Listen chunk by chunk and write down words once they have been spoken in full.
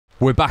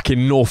We're back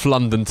in North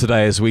London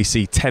today as we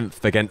see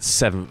 10th against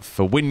 7th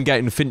for Wingate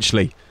and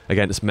Finchley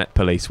against Met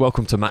Police.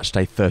 Welcome to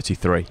Matchday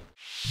 33.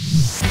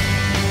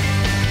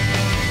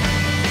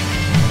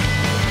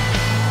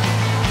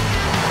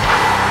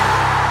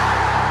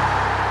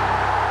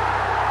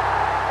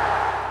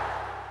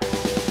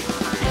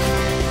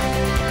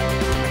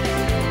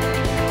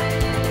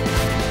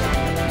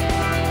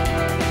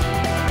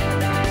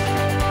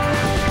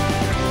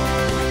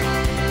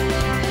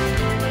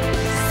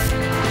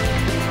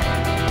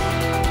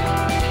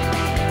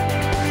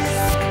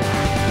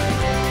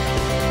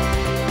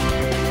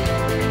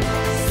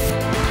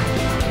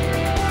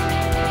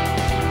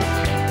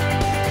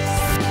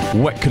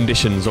 Wet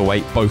conditions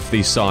await both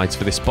these sides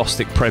for this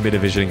Bostik Premier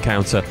Division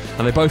encounter,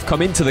 and they both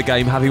come into the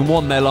game having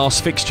won their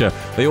last fixture.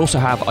 They also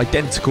have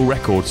identical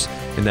records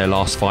in their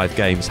last 5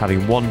 games,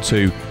 having won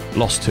 2,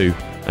 lost 2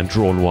 and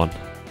drawn 1.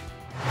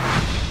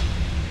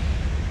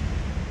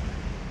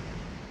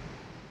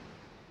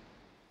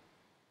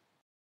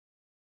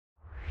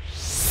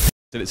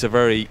 It's a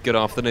very good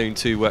afternoon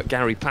to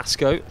Gary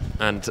Pascoe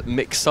and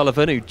Mick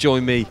Sullivan, who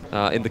join me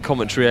in the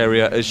commentary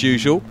area as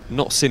usual.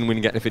 Not seen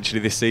Wingate Finchley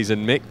this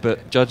season, Mick,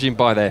 but judging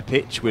by their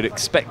pitch, we're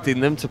expecting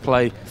them to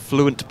play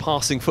fluent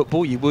passing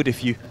football. You would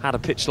if you had a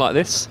pitch like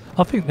this.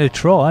 I think they'll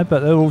try,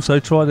 but they'll also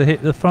try to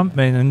hit the front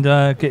men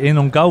and get in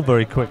on goal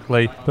very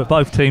quickly. But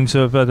both teams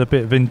have had a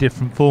bit of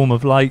indifferent form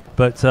of late,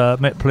 but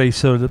Met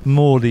Police are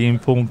more the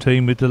informed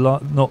team with the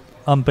not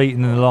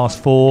unbeaten in the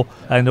last 4,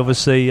 and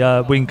obviously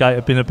Wingate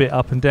have been a bit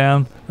up and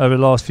down over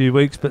the last few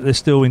weeks, but they're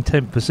still in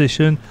 10th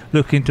position,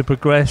 looking to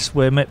progress,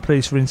 where Met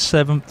Police are in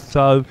 7th.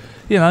 So,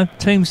 you know,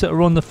 teams that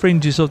are on the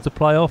fringes of the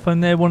playoff,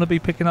 and they want to be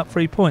picking up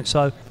 3 points.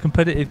 So,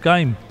 competitive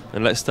game.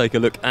 And let's take a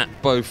look at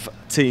both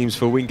teams.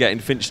 For Wingate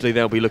and Finchley,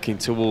 they'll be looking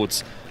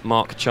towards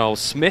Mark Charles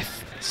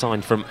Smith,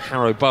 signed from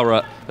Harrow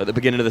Borough at the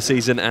beginning of the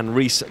season, and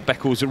Reese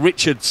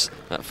Beckles-Richards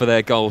for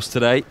their goals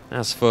today.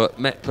 As for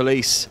Met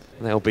Police,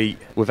 they'll be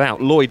without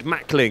Lloyd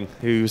Mackling,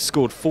 who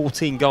scored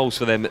 14 goals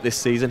for them this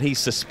season. He's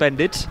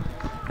suspended.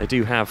 They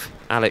do have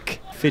Alec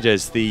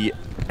Fidges, the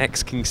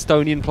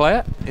ex-Kingstonian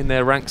player, in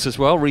their ranks as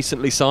well,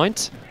 recently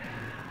signed.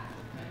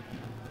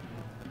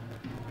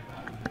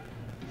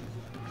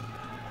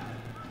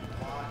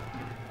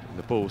 And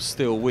the ball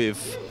still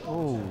with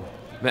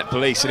Met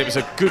Police, and it was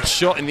a good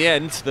shot in the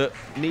end that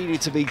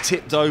needed to be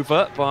tipped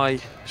over by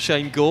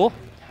Shane Gore.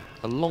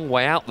 A long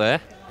way out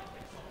there,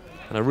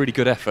 and a really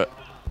good effort.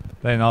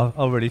 Ben, I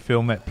really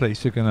feel Met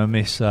Police are going to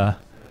miss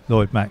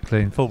Lloyd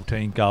Macklin.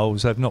 14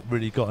 goals. They've not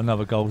really got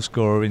another goal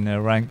scorer in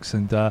their ranks,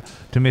 and to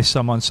miss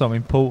someone so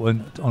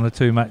important on a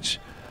 2-match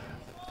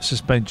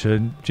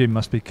suspension, Jim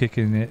must be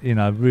kicking it. You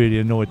know, really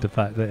annoyed the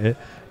fact that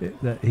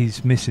that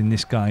he's missing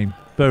this game.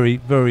 Very,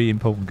 very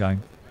important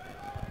game.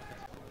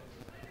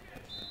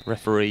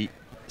 Referee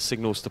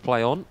signals to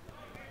play on.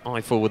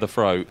 Eiffel with a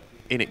throw.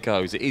 In it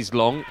goes. It is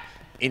long.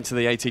 Into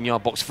the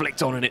 18-yard box,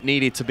 flicked on, and it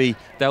needed to be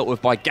dealt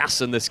with by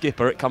Gasson, the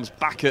skipper. It comes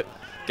back at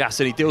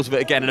Gasson, he deals with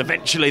it again, and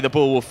eventually the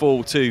ball will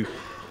fall to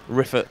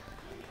Riffett,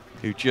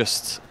 who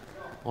just,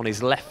 on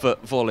his left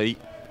foot volley,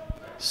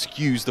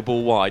 skews the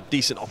ball wide.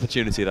 Decent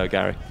opportunity though,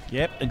 Gary.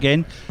 Yep,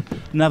 again,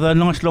 another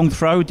nice long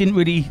throw. Didn't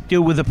really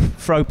deal with the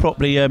throw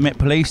properly, Met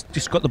Police.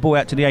 Just got the ball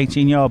out to the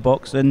 18-yard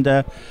box, and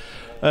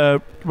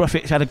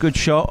Riffett's had a good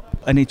shot,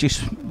 and he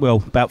just, well,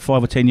 about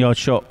 5 or 10 yard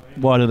shot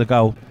wide of the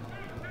goal.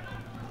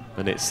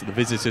 And it's the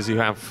visitors who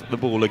have the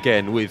ball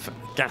again, with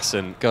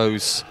Gasson,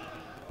 goes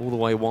all the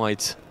way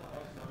wide,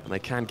 and they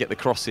can get the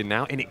cross in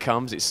now. In it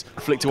comes, it's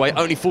flicked away,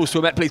 only falls to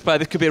a Met Police player.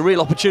 This could be a real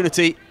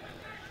opportunity.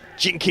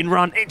 Jinkin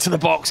run into the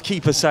box,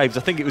 keeper saves.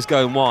 I think it was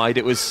going wide.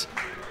 It was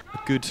a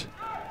good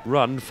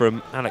run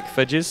from Alec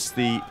Fidges,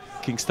 the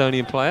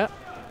Kingstonian player.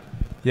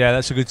 Yeah,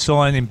 that's a good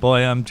signing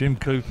by Jim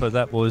Cooper.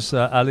 That was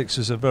Alex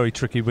was a very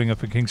tricky winger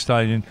for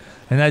Kingstonian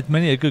and had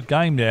many a good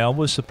game there. I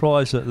was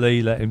surprised that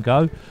Lee let him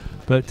go,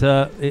 but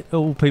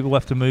all people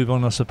have to move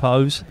on, I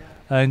suppose.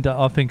 And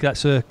I think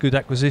that's a good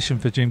acquisition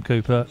for Jim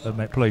Cooper at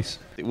Met Police.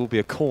 It will be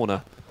a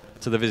corner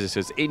to the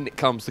visitors. In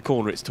comes the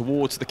corner. It's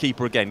towards the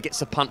keeper again.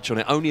 Gets a punch on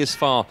it, only as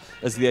far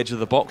as the edge of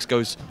the box.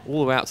 Goes all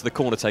the way out to the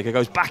corner taker.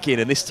 Goes back in,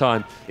 and this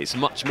time it's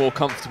much more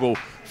comfortable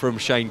from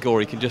Shane Gore.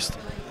 He can just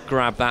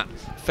grab that.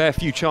 Fair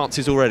few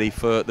chances already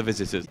for the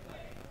visitors.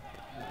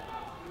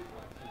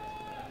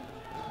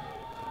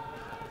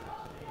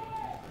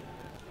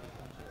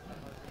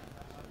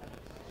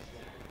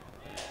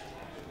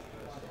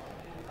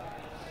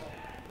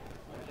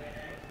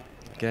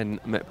 Again,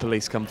 Met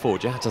Police come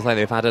forward. You have to say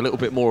they've had a little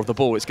bit more of the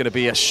ball. It's going to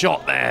be a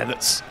shot there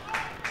that's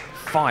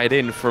fired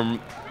in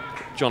from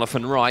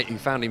Jonathan Wright, who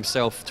found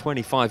himself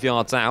 25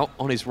 yards out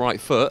on his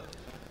right foot.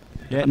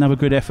 Yeah, another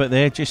good effort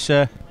there. Just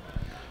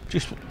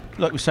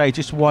like we say,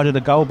 just wide of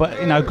the goal, but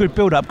you know, good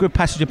build-up, good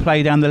passage of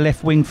play down the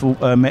left wing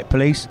for Met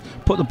Police.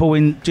 Put the ball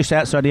in just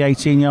outside the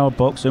 18-yard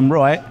box, and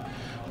Wright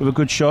with a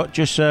good shot,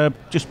 just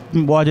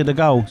wide of the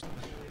goal.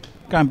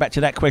 Going back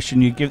to that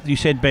question you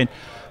said, Ben.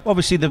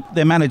 Obviously,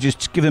 their managers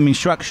give them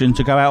instruction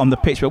to go out on the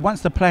pitch, but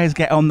once the players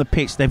get on the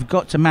pitch, they've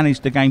got to manage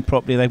the game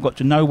properly. They've got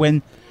to know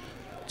when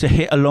to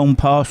hit a long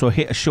pass or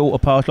hit a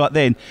shorter pass. Like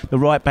then, the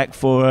right back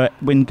for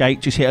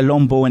Wingate just hit a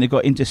long ball and it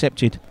got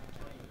intercepted.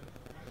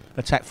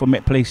 Attack from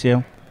Met Police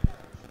here.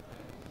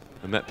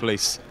 The Met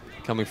Police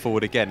coming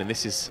forward again, and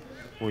this is,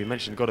 well, we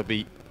mentioned, got to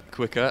be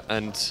quicker,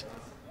 and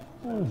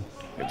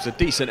it was a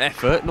decent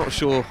effort. Not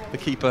sure the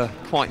keeper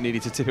quite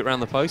needed to tip it around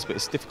the post, but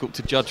it's difficult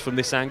to judge from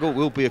this angle. It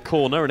will be a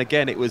corner, and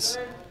again it was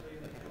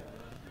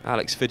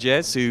Alex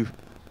Fidjes who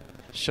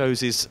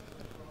shows his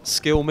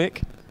skill,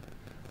 Mick.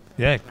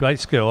 Yeah, great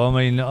skill. I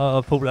mean,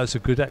 I thought that was a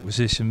good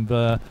acquisition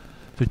for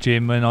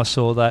Jim when I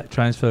saw that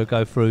transfer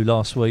go through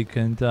last week,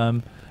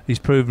 and he's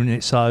proven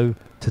it so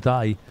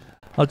today.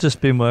 I've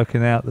just been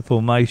working out the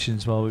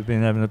formations while we've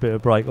been having a bit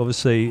of break.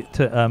 Obviously,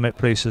 Met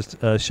Police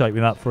are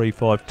shaping up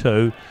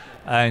 3-5-2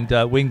 and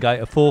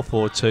Wingate a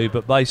 4-4-2,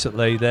 but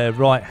basically their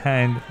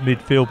right-hand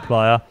midfield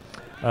player,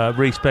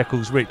 Rhys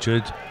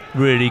Beckles-Richard,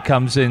 really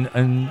comes in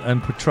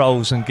and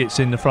patrols and gets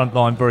in the front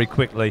line very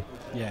quickly.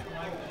 Yeah.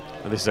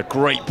 And this is a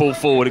great ball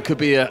forward. It could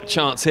be a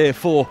chance here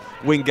for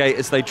Wingate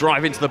as they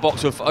drive into the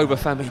box with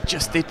Obafemi. He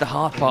just did the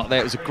hard part there.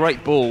 It was a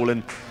great ball,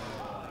 and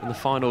in the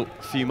final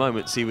few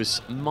moments he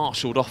was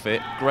marshalled off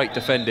it. Great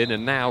defending,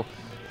 and now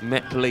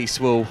Met Police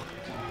will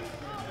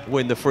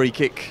win the free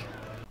kick.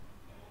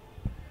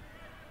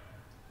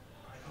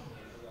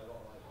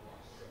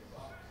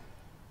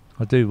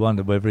 I do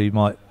wonder whether he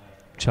might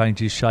change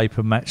his shape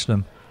and match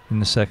them in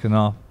the second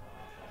half.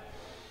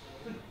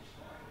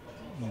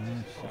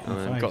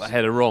 Got the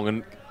header wrong,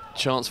 and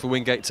chance for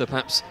Wingate to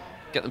perhaps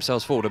get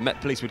themselves forward. And Met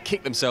Police would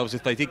kick themselves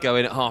if they did go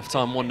in at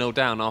half-time 1-0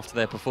 down after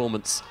their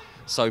performance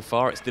so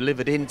far. It's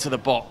delivered into the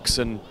box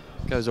and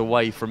goes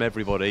away from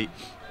everybody,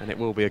 and it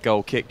will be a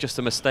goal kick. Just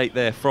a mistake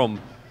there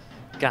from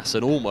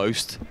Gasson,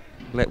 almost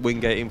let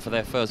Wingate in for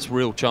their first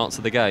real chance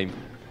of the game.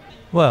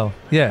 Well,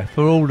 yeah,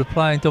 for all the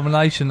play and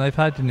domination they've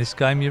had in this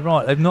game, you're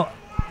right. They've not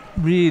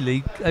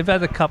really... They've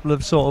had a couple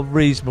of sort of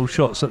reasonable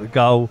shots at the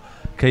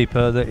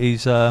goalkeeper that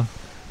he's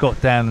got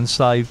down and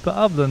saved. But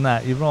other than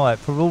that, you're right.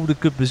 For all the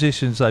good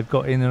positions they've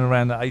got in and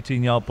around the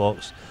 18-yard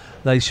box,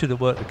 they should have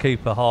worked the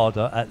keeper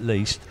harder at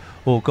least,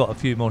 or got a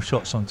few more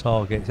shots on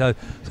target.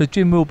 So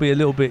Jim will be a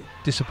little bit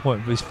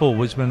disappointed with his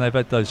forwards when they've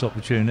had those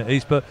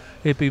opportunities, but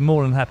he'd be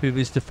more than happy with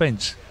his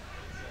defence.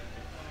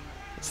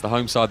 It's the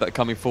home side that are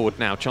coming forward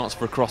now. Chance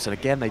for a cross, and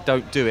again they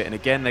don't do it, and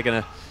again they're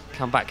going to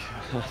come back.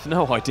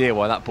 No idea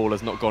why that ball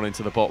has not gone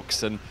into the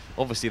box, and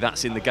obviously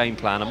that's in the game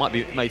plan. I might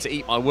be made to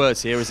eat my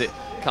words here as it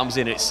comes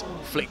in. It's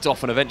flicked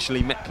off, and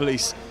eventually Met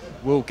Police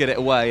will get it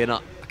away, and I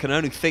can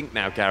only think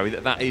now, Gary,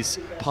 that is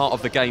part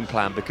of the game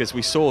plan, because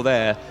we saw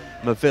there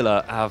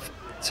Mavilla have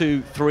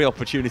 2-3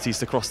 opportunities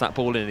to cross that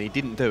ball in, and he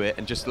didn't do it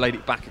and just laid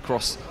it back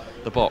across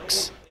the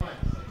box.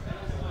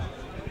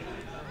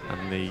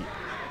 And the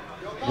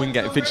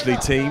Wingate Finchley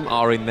team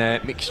are in their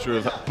mixture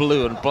of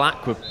blue and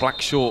black, with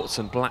black shorts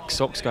and black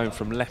socks, going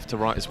from left to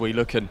right as we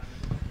look, and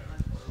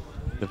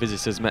the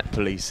visitors Met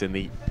Police in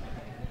the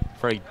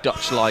very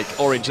Dutch-like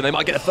orange, and they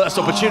might get a first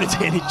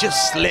opportunity, and he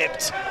just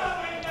slipped.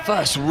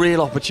 First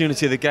real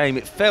opportunity of the game.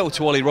 It fell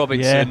to Ollie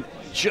Robinson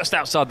just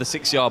outside the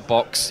 6-yard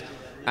box,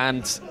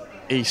 and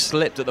he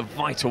slipped at the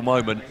vital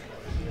moment.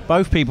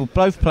 Both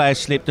players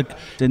slipped,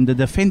 and the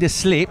defender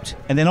slipped,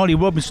 and then Ollie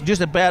Robinson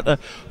just about to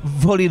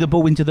volley the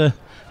ball into the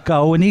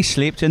goal, and he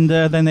slipped, and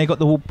then they got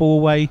the ball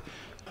away.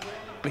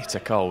 Bitter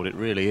cold, it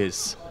really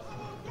is.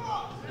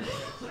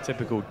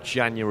 Typical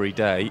January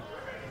day.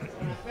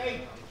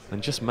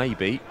 And just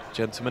maybe,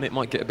 gentlemen, it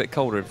might get a bit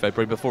colder in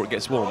February before it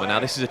gets warmer. Now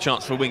this is a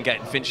chance for Wingate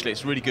and Finchley.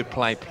 It's really good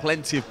play,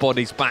 plenty of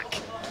bodies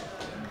back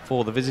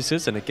for the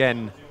visitors, and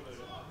again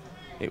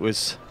it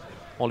was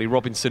Ollie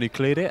Robinson who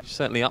cleared it.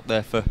 Certainly up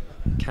there for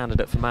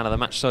candidate for man of the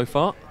match so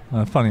far.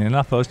 Funny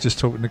enough, I was just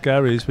talking to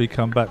Gary as we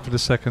come back for the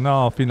second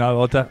half. You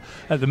know, at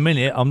the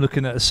minute I'm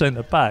looking at a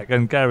centre back,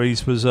 and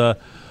Gary's was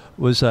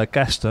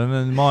Gaston,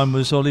 and mine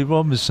was Ollie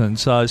Robinson.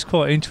 So it's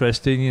quite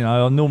interesting. You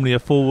know, I'm normally a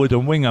forward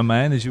and winger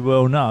man, as you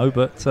well know,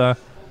 but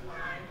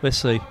let's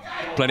see.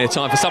 Plenty of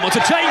time for someone to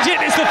change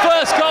it. It's the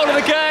first goal of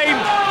the game,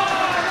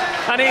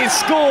 and it is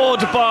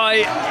scored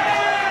by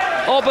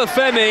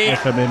Obafemi.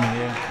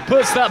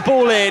 Puts that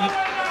ball in.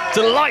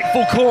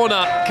 Delightful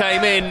corner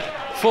came in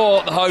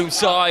for the home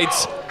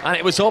sides, and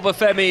it was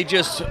Obafemi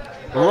just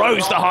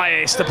rose the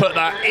highest to put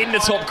that in the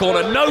top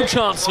corner. No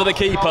chance for the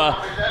keeper,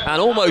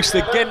 and almost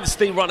against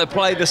the run of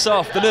play this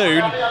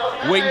afternoon,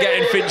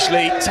 Wingate and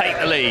Finchley take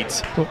the lead.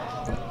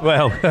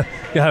 Well,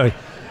 Gary,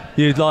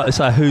 you'd like to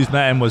say whose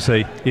man was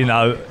he? You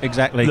know,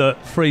 exactly. Look,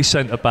 3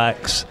 centre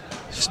backs.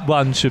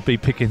 One should be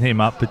picking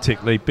him up,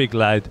 particularly big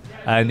lad,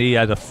 and he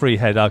had a free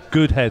header,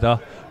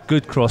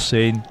 good cross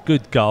in,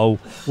 good goal.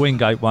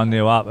 Wingate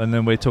 1-0 up, and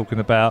then we're talking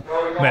about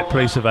Met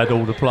Police have had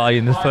all the play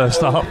in the first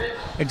half.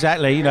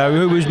 Exactly, you know,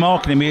 who was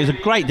marking him? It was a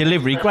great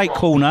delivery, great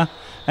corner,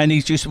 and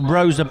he's just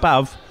rose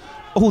above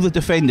all the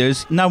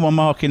defenders, no one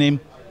marking him,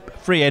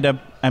 free header,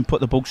 and put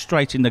the ball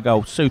straight in the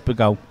goal. Super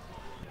goal.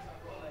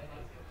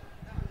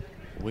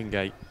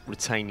 Wingate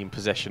retaining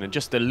possession, and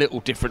just the little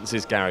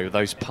differences, Gary, with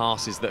those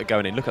passes that are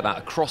going in. Look at that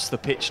across the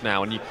pitch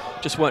now, and you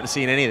just weren't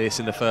seeing any of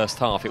this in the first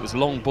half. It was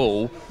long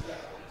ball,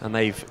 And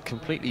they've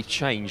completely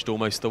changed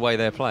almost the way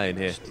they're playing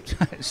here.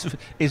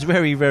 It's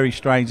very, very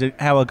strange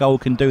how a goal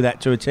can do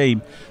that to a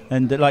team.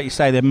 And like you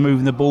say, they're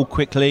moving the ball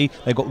quickly.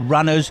 They've got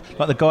runners,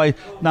 like the guy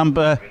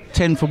number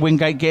 10 for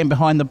Wingate getting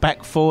behind the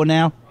back four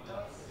now.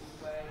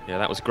 Yeah,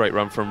 that was a great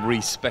run from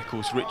Rhys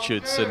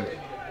Beckles-Richards. And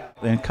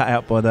then cut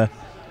out by the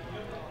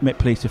Met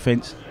Police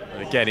defence.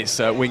 Again, it's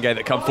Wingate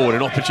that come forward.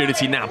 An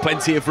opportunity now.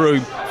 Plenty of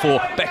room for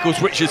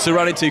Beckles-Richards to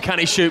run into. Can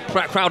he shoot?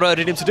 Crowd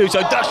urging him to do so.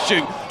 Does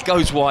shoot.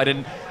 Goes wide.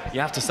 And you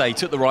have to say, he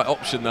took the right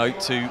option, though,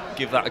 to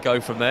give that a go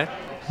from there.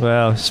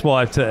 Well,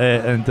 swiped at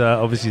it and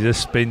obviously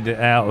just spinned it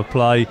out of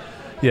play.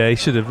 Yeah, he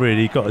should have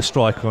really got a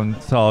strike on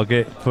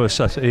target for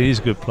such. He is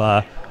a good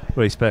player,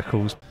 Rhys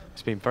Beckles.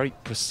 It's been very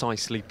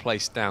precisely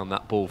placed down,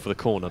 that ball for the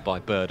corner by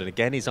Bird. And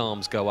again, his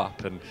arms go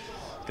up and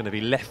it's going to be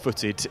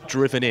left-footed,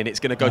 driven in. It's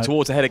going to go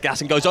towards the head of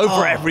Gas and goes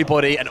over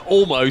everybody and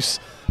almost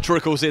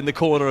trickles in the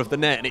corner of the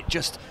net. And it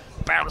just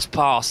bounced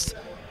past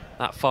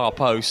that far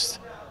post.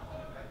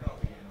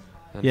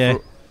 And yeah.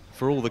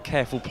 For all the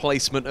careful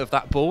placement of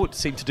that ball, it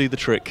seemed to do the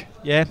trick.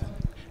 Yeah,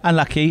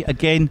 unlucky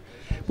again.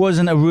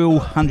 Wasn't a real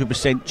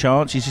 100%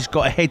 chance. He's just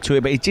got a head to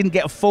it, but he didn't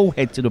get a full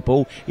head to the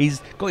ball.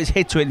 He's got his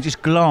head to it and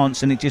just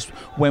glanced, and it just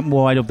went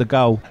wide of the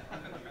goal.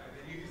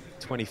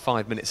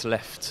 25 minutes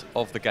left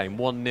of the game.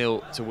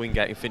 1-0 to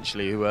Wingate and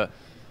Finchley, who are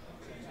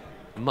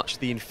much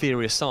the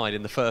inferior side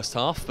in the first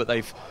half, but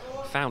they've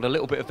found a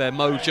little bit of their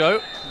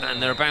mojo,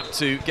 and they're about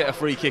to get a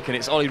free kick, and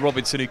it's Ollie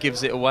Robinson who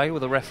gives it away.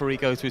 Will the referee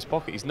go to his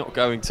pocket? He's not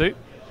going to.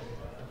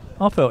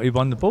 I felt he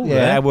won the ball. Yeah,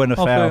 there. that wasn't a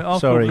foul. I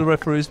Sorry. thought the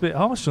referee was a bit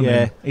harsh on him.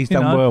 Yeah, he's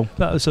done well.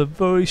 That was a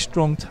very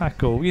strong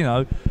tackle. You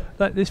know,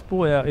 that this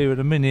boy out here at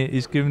the minute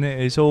is giving it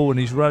his all and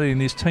he's rallying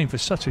his team for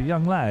such a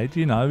young lad.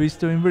 You know, he's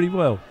doing really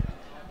well.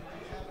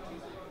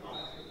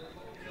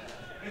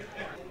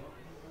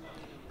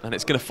 And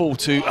it's going to fall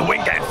to a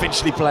Wingate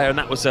Finchley player, and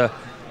that was an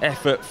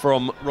effort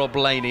from Rob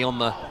Laney on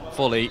the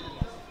volley.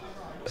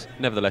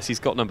 Nevertheless, he's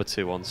got number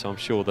 2 on, so I'm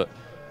sure that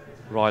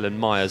Ryland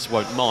Myers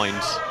won't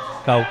mind.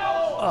 Goal.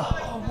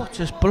 Oh, what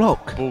just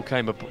block? Ball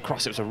came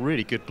across. It was a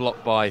really good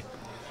block by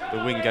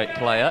the Wingate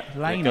player.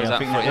 Laney, I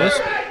think it was.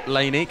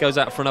 Laney goes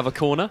out for another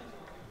corner.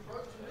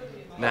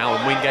 Now,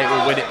 and Wingate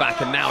will win it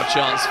back, and now a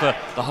chance for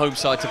the home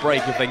side to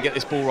break if they can get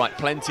this ball right.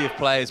 Plenty of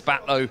players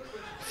back though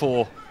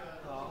for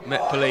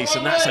Met Police,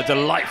 and that's a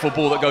delightful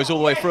ball that goes all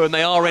the way through, and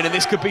they are in, and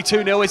this could be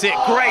 2-0, is it?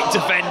 Great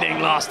defending,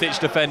 last-ditch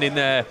defending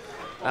there.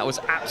 That was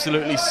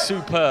absolutely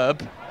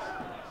superb.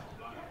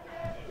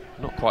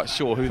 Not quite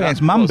sure who that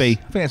was. I think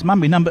it's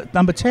Mumby,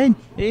 number 10.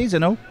 It is,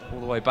 and all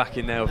the way back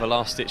in there with a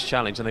last-ditch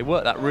challenge, and they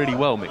worked that really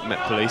well,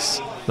 Met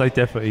Police. They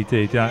definitely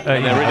did.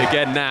 And they're in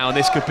again now, and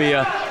this could be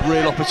a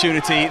real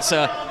opportunity. It's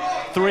a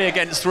 3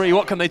 against 3.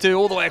 What can they do?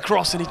 All the way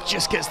across, and he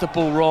just gets the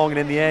ball wrong, and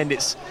in the end,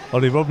 it's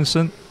Ollie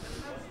Robinson.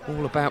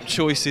 All about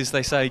choices,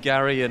 they say,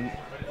 Gary, and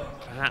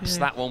perhaps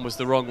that one was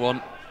the wrong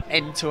one.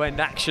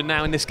 End-to-end action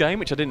now in this game,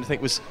 which I didn't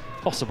think was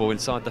possible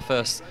inside the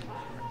first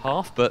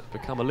half, but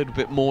become a little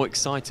bit more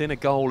exciting. A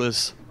goal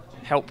has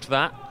helped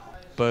that.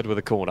 Bird with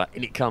a corner.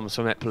 In it comes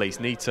from Met Police.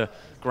 Need to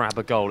grab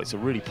a goal. It's a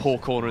really poor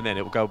corner, and then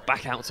it will go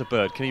back out to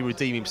Bird. Can he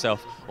redeem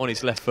himself on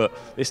his left foot?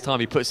 This time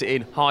he puts it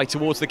in high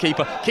towards the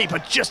keeper. Keeper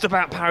just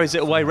about parries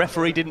it away.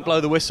 Referee didn't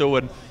blow the whistle,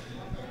 and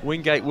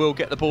Wingate will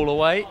get the ball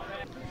away.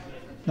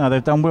 No,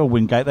 they've done well,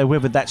 Wingate. They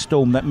weathered that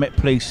storm that Met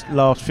Police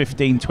last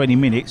 15-20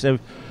 minutes.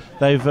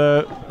 They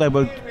were.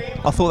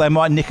 I thought they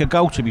might nick a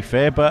goal, to be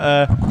fair,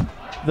 but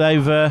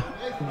they've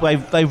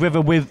weathered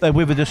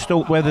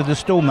the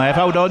storm. They have.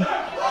 Hold on.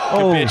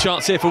 Could be a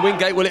chance here for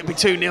Wingate. Will it be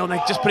 2-0? They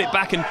just put it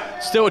back, and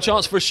still a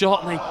chance for a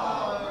shot. And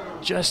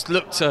they just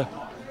looked to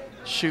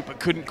shoot, but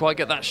couldn't quite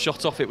get that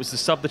shot off. It was the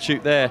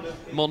substitute there,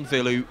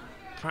 Monville, who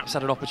perhaps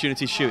had an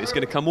opportunity to shoot. It's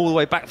going to come all the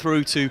way back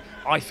through to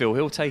Ifill.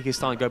 He'll take his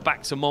time, go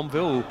back to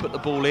Monville, will put the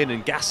ball in,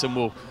 and Gasson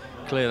will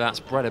clear. That's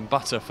bread and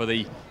butter for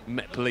the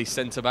Met Police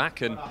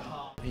centre-back, and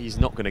he's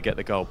not going to get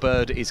the goal.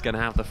 Bird is going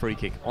to have the free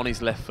kick on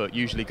his left foot.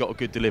 Usually got a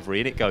good delivery,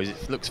 and it goes.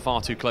 It looks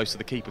far too close to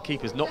the keeper.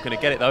 Keeper's not going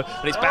to get it, though,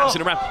 and it's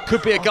bouncing around.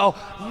 Could be a goal.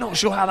 Not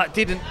sure how that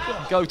didn't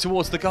go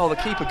towards the goal. The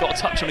keeper got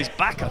a touch on his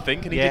back, I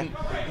think, and he didn't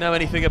know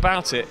anything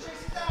about it.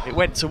 It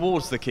went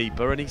towards the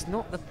keeper, and he's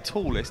not the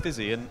tallest, is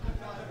he? And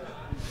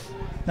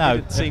no,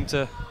 didn't seem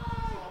to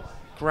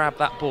grab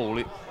that ball.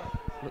 It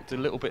looked a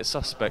little bit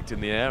suspect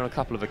in the air on a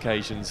couple of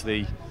occasions,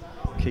 the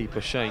keeper,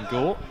 Shane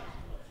Gore.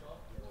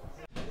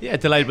 Yeah,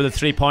 delighted with the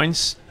 3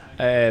 points.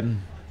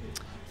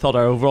 Thought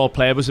our overall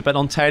play was a bit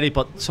untidy,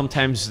 but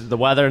sometimes the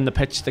weather and the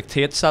pitch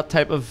dictates that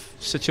type of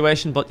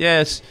situation. But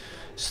yeah, it's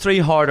 3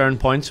 hard-earned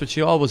points, which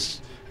you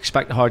always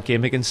expect a hard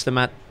game against the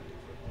Met.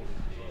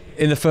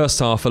 In the first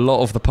half, a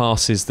lot of the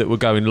passes that were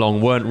going long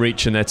weren't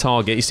reaching their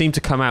target. You seemed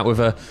to come out with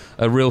a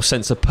real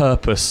sense of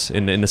purpose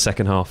in the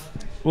second half.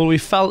 Well, we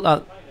felt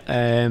that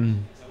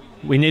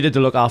we needed to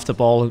look after the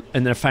ball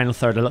in their final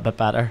third a little bit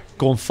better.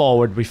 Going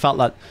forward, we felt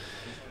that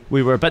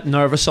we were a bit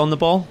nervous on the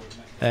ball,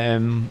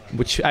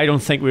 which I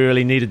don't think we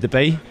really needed to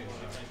be.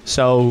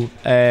 So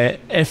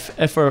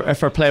if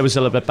our play was a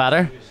little bit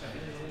better,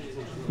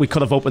 we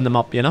could have opened them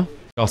up, you know.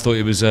 I thought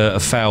it was a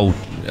foul.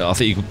 I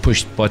think you could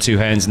push by two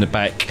hands in the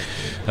back,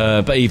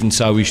 but even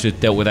so, we should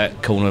have dealt with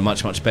that corner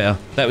much better.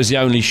 That was the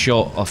only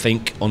shot I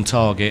think on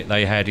target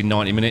they had in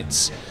 90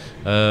 minutes.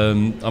 I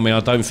mean, I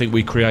don't think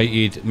we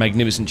created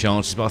magnificent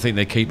chances, but I think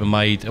their keeper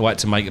had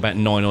to make about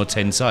 9 or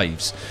 10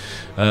 saves.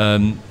 I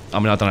mean, I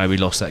don't know how we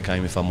lost that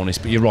game, if I'm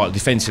honest, but you're right,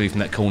 defensively from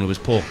that corner was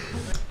poor.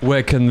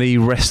 Where can the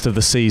rest of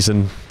the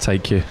season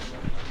take you?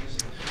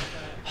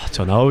 I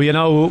don't know. You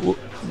know,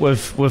 we've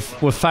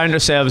found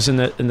ourselves in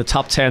the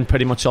top 10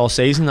 pretty much all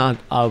season.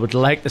 I would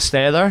like to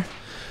stay there.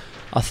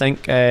 I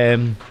think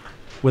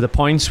with the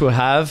points we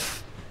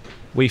have,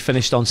 we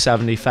finished on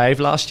 75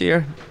 last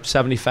year.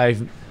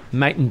 75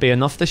 mightn't be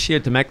enough this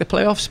year to make the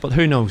playoffs, but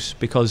who knows?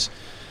 Because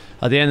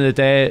at the end of the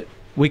day,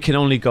 we can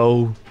only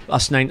go. I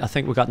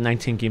think we've got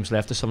 19 games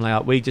left or something like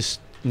that. We just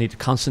need to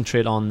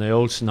concentrate on the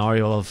old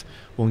scenario of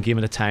one game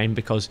at a time,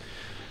 because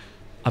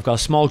I've got a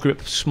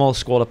small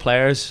squad of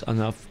players,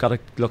 and I've got to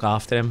look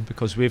after them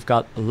because we've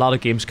got a lot of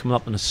games coming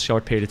up in a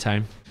short period of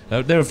time.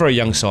 They're a very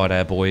young side,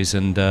 our boys,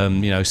 and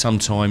you know,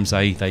 sometimes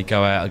they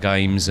go out of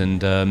games and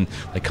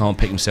they can't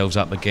pick themselves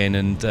up again.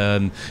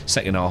 And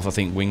second half, I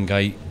think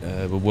Wingate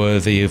were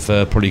worthy of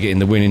probably getting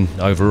the winning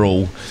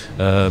overall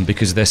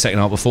because of their second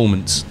half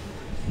performance.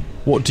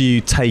 What do you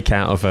take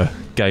out of a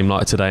game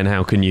like today, and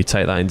how can you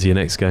take that into your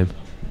next game?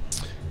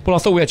 Well, I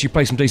thought we actually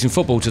played some decent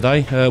football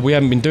today. We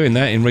haven't been doing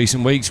that in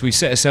recent weeks. We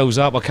set ourselves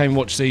up. I came and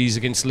watched these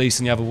against Leeds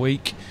the other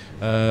week.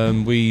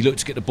 We looked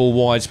to get the ball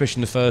wide,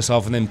 especially in the first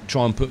half, and then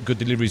try and put good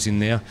deliveries in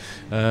there.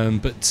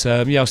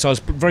 Yeah, so I was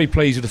very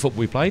pleased with the football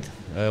we played.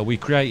 We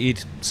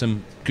created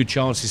some good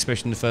chances,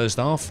 especially in the first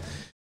half.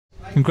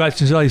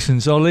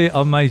 Congratulations, Ollie.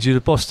 I've made you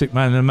the Bostik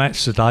man of the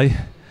match today.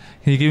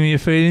 Can you give me your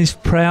feelings?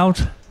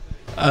 Proud?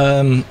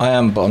 I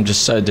am, but I'm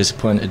just so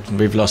disappointed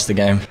we've lost the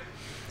game.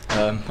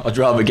 I'd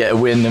rather get a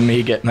win than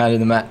me get man of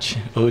the match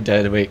all day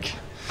of the week.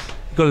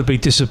 You've got to be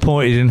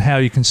disappointed in how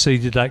you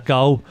conceded that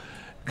goal.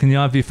 Can you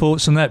have your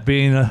thoughts on that,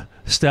 being a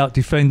stout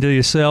defender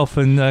yourself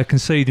and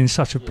conceding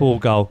such a poor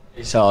goal?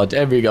 It's hard.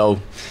 Every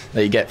goal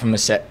that you get from a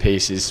set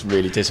piece is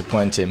really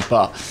disappointing,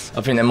 but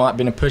I think there might have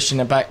been a push in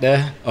the back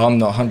there. I'm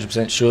not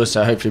 100% sure,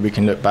 so hopefully we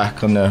can look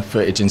back on the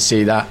footage and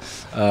see that.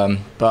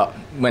 But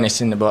when it's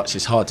in the box,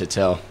 it's hard to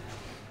tell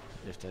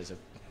if there's a...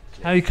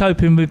 How are you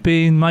coping with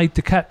being made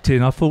the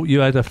captain? I thought you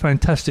had a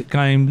fantastic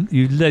game.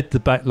 You led the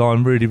back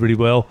line really, really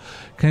well.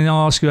 Can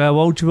I ask you how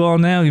old you are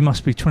now? You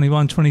must be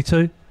 21,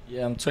 22?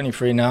 Yeah, I'm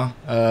 23 now.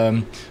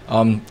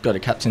 I've got a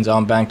captain's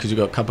armband because we've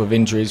got a couple of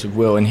injuries with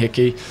Will and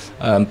Hickey.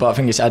 But I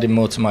think it's added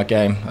more to my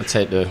game. I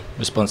take the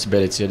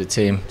responsibility of the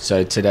team.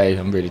 So today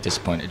I'm really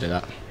disappointed at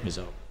that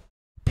result.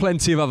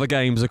 Plenty of other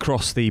games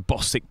across the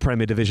Bostik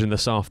Premier Division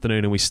this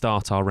afternoon, and we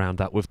start our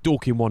roundup with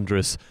Dorking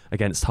Wanderers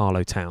against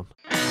Harlow Town.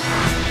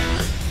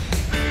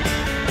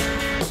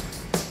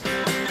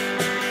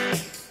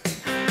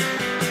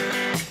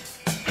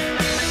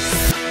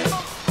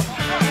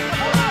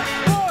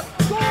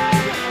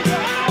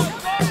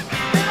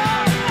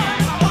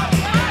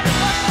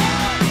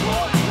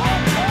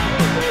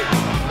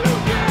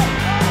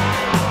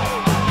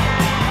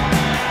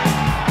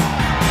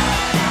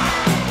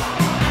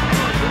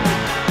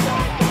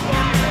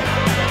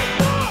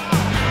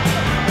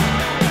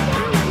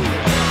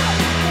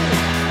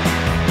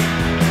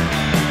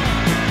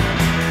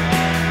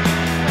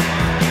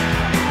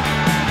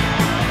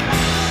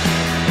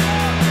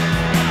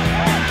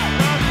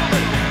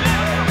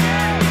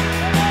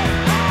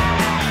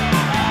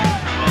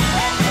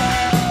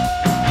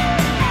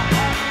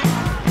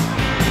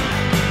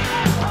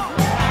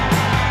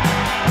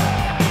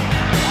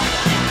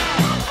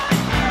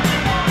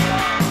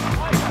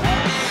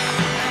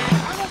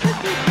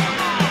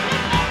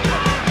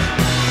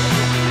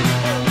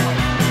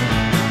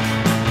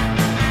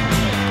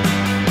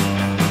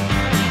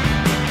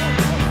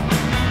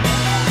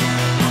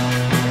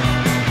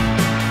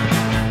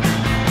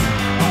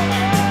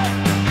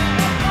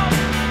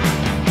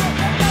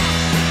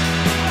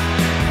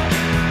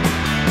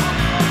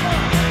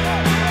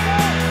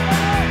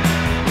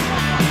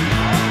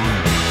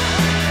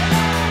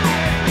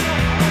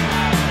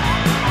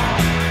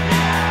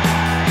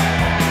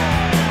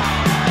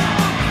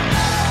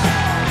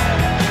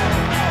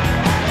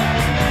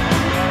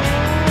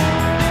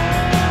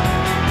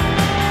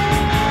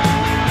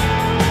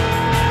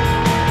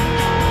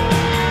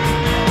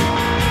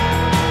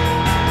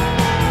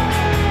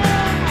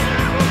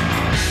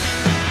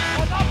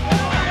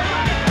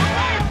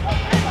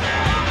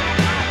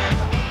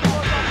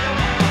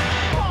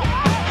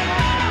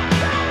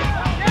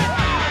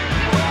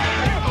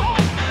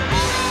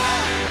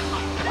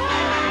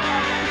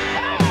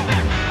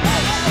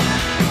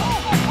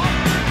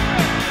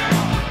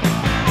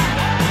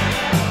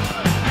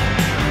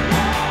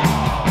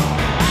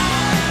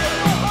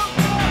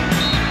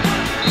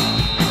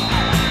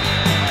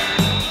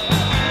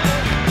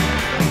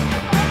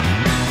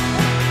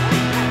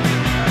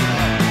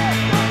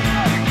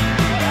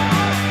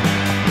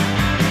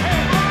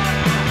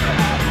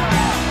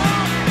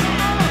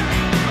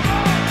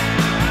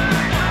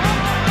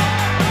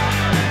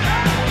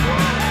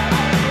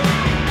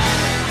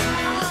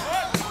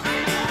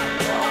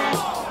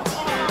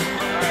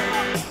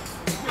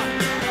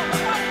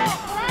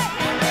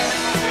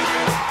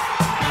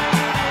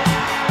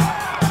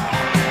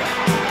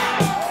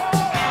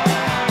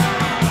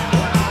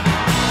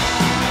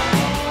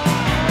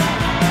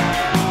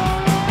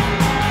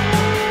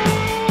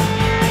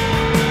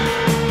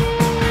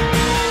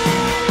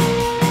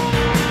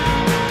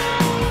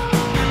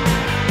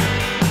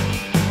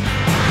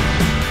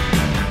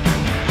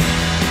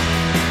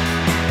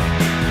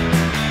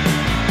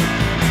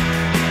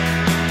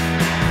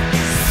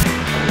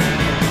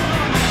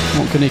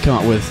 can he come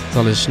up with,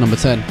 Dulwich number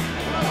 10?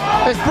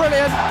 It's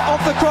brilliant,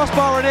 off the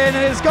crossbar and in,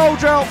 and his goal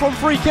drought from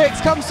free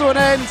kicks comes to an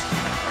end.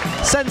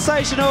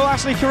 Sensational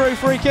Ashley Carew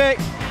free kick.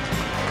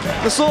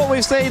 The sort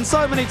we've seen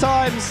so many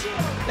times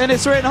in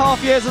his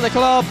 3.5 years at the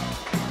club.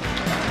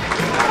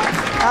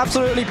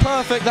 Absolutely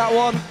perfect, that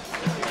one.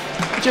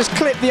 Just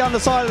clipped the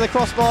underside of the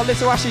crossbar.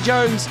 Little Ashley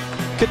Jones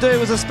could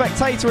do as a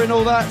spectator in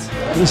all that.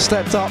 He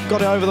stepped up,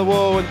 got it over the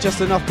wall, and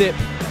just enough dip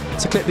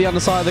to clip the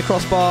underside of the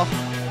crossbar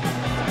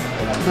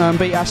and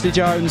beat Ashley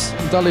Jones.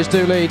 Dulwich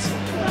do lead.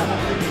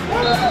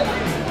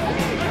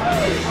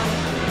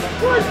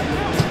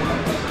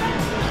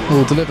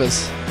 All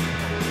delivers.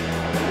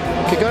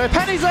 Could go.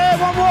 Penny's there,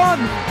 1-1.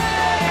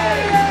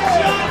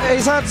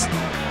 He's had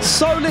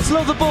so little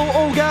of the ball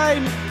all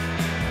game,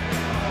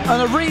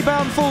 and a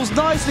rebound falls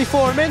nicely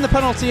for him in the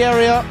penalty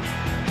area,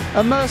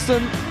 and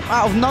Merstham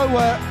out of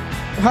nowhere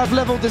have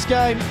levelled this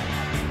game.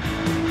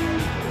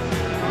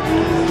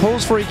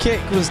 Hall's free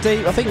kick was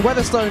deep. I think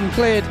Weatherstone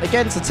cleared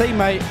against a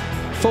teammate.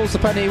 Falls to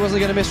Penny, he wasn't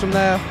going to miss from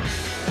there.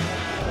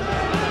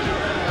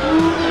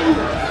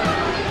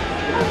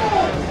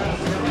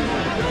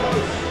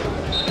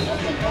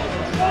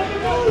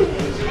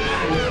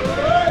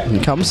 He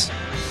comes.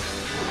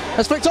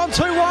 Has flicked on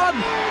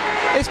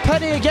 2-1. It's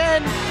Penny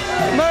again.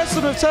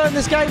 Merstham have turned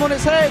this game on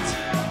its head.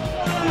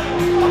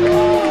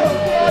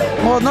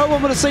 Well, no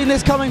one would have seen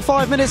this coming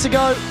 5 minutes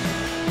ago.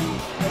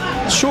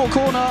 Short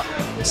corner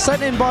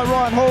sent in by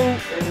Ryan Hall,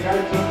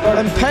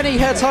 and Penny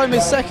heads home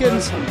his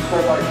second.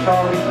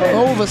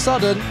 All of a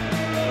sudden,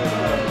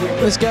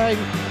 this game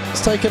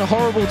has taken a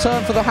horrible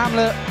turn for the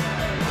Hamlet.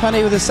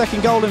 Penny with his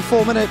second goal in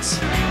 4 minutes.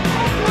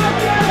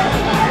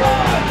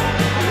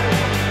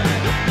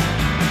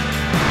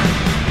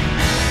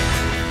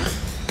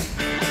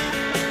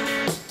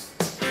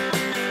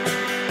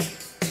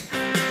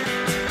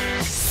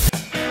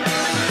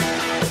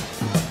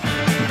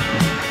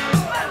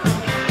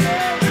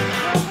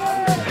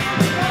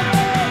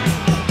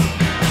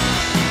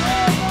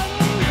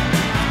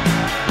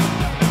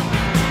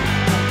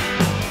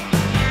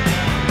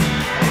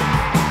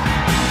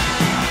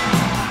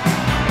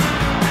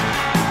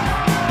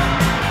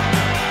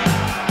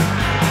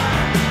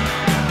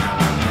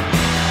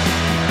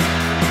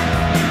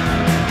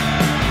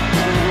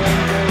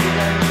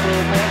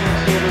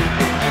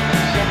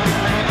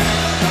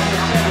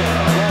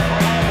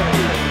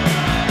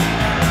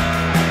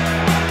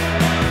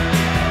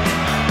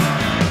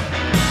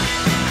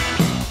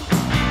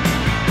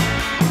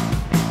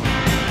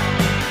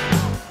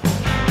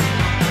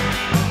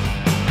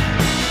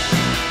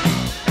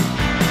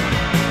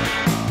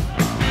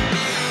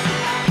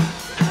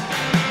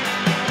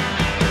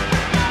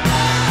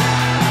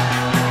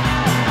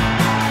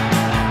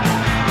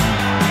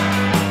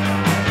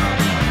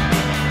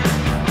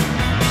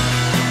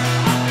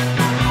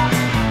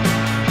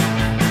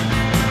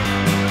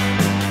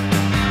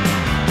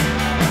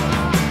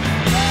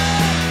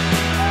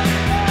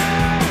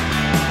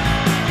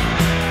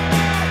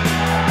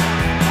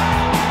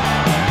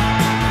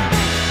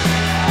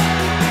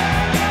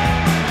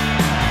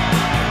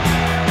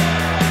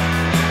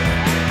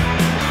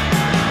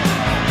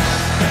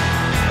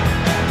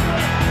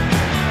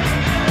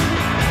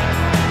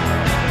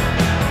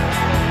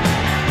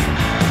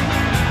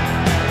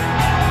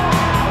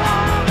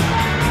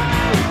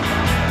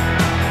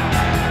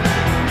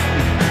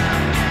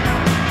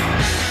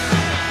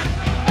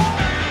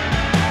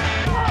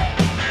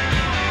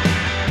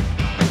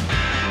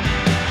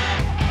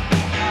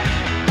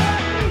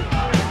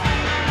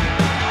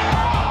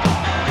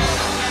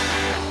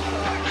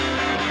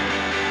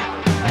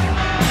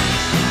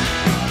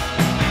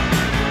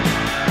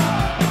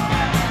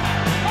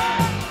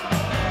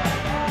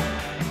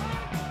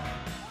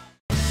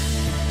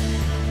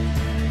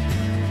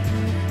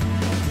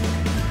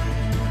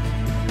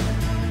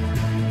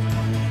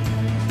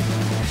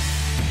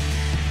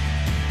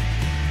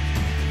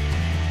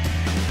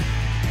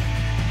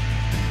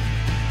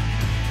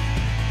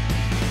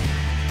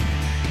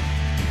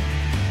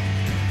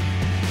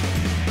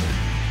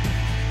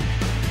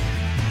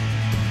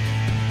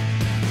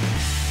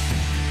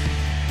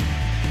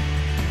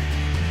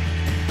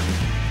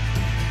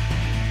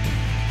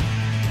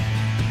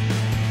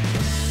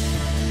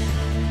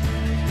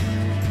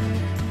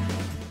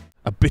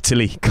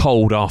 Bitterly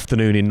cold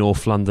afternoon in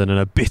North London, and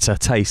a bitter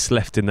taste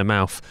left in the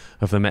mouth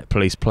of the Met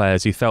Police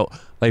players who felt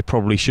they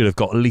probably should have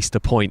got at least a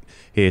point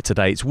here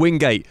today. It's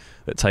Wingate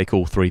that take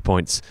all 3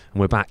 points,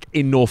 and we're back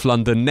in North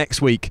London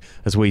next week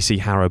as we see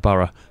Harrow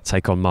Borough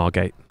take on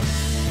Margate.